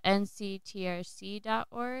 there's the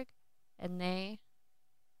nctrc.org, and they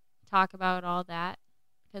talk about all that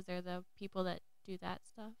because they're the people that do that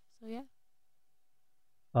stuff. So yeah.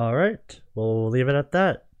 All right. Well, we'll leave it at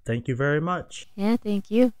that. Thank you very much. Yeah,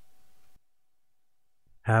 thank you.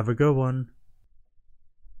 Have a good one.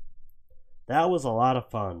 That was a lot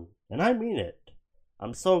of fun, and I mean it.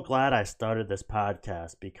 I'm so glad I started this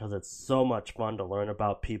podcast because it's so much fun to learn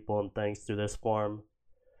about people and things through this form.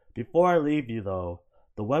 Before I leave you though,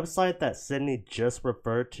 the website that Sydney just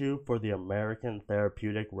referred to for the American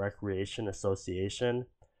Therapeutic Recreation Association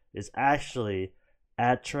is actually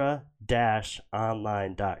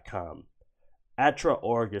atra-online.com.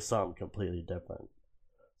 Atra.org is something completely different.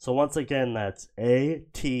 So once again, that's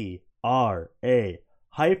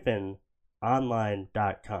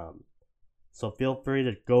atra-online.com. So feel free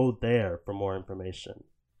to go there for more information.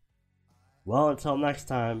 Well, until next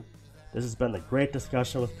time, this has been the Great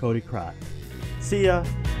Discussion with Cody Crock. See ya!